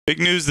Big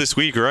news this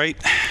week, right?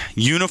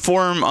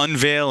 Uniform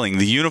unveiling.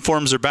 The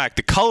uniforms are back.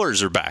 The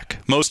colors are back.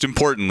 Most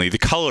importantly, the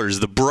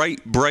colors, the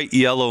bright, bright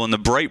yellow and the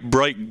bright,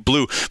 bright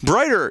blue.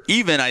 Brighter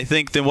even, I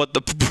think, than what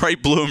the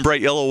bright blue and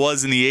bright yellow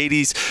was in the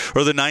 80s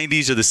or the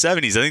 90s or the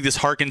 70s. I think this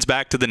harkens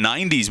back to the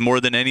 90s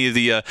more than any of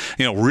the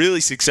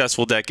really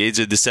successful decades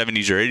of the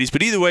 70s or 80s.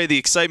 But either way, the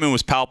excitement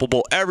was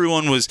palpable.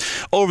 Everyone was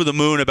over the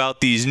moon about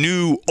these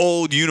new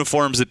old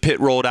uniforms that Pitt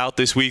rolled out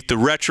this week, the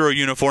retro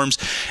uniforms.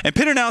 And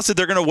Pitt announced that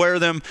they're going to wear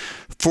them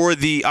for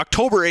the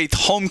October 8th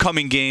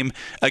homecoming game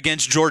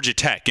against Georgia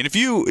Tech. And if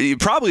you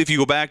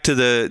go back to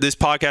this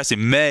podcast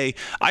in May,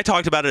 I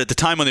talked about it at the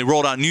time when they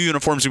rolled out new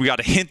uniforms and we got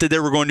a hint that they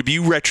were going to be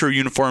retro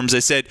uniforms. I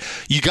said,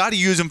 you got to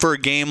use them for a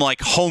game like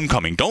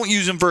homecoming. Don't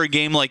use them for a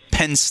game like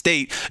Penn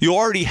State. You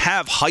already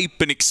have hype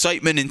and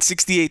excitement and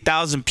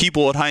 68,000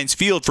 people at Heinz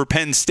Field for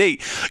Penn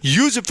State.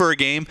 Use it for a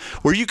game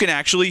where you can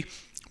actually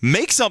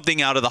make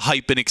something out of the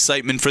hype and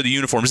excitement for the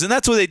uniforms. And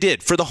that's what they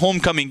did for the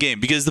homecoming game,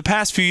 because the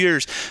past few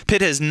years,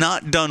 Pitt has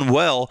not done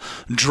well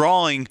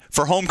drawing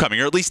for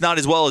homecoming, or at least not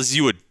as well as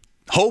you would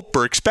hope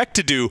or expect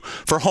to do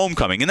for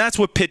homecoming. And that's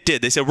what Pitt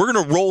did. They said, we're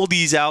going to roll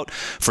these out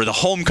for the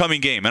homecoming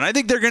game. And I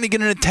think they're going to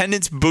get an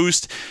attendance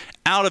boost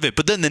out of it.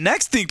 But then the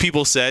next thing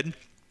people said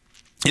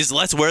is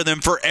let's wear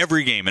them for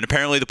every game. And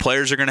apparently the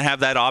players are going to have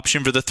that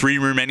option for the 3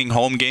 remaining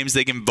home games.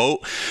 They can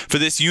vote for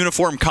this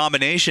uniform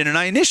combination. And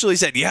I initially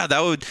said, yeah,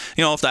 that would,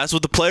 if that's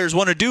what the players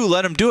want to do,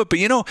 let them do it. But,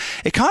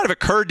 it kind of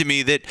occurred to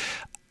me that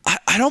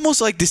I'd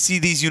almost like to see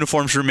these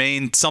uniforms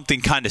remain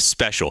something kind of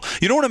special.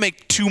 You don't want to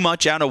make too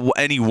much out of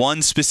any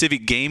one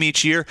specific game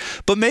each year,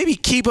 but maybe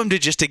keep them to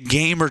just a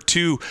game or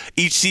two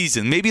each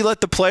season. Maybe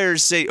let the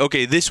players say,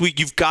 okay, this week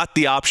you've got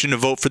the option to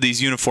vote for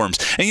these uniforms.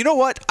 And you know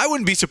what? I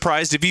wouldn't be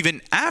surprised if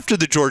even after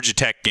the Georgia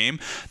Tech game,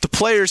 the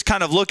players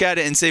kind of look at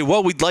it and say,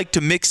 well, we'd like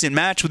to mix and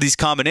match with these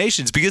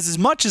combinations, because as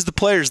much as the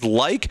players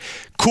like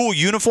cool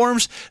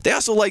uniforms, they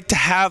also like to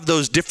have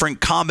those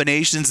different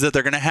combinations that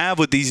they're going to have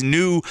with these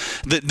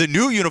the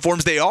new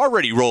uniforms they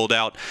already rolled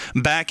out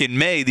back in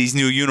May, these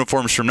new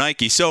uniforms from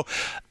Nike. So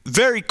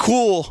very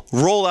cool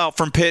rollout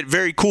from Pitt,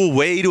 very cool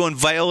way to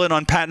unveil it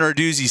on Pat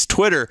Narduzzi's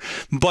Twitter,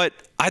 but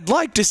I'd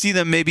like to see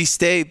them maybe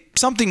stay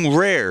something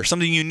rare,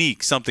 something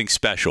unique, something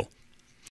special.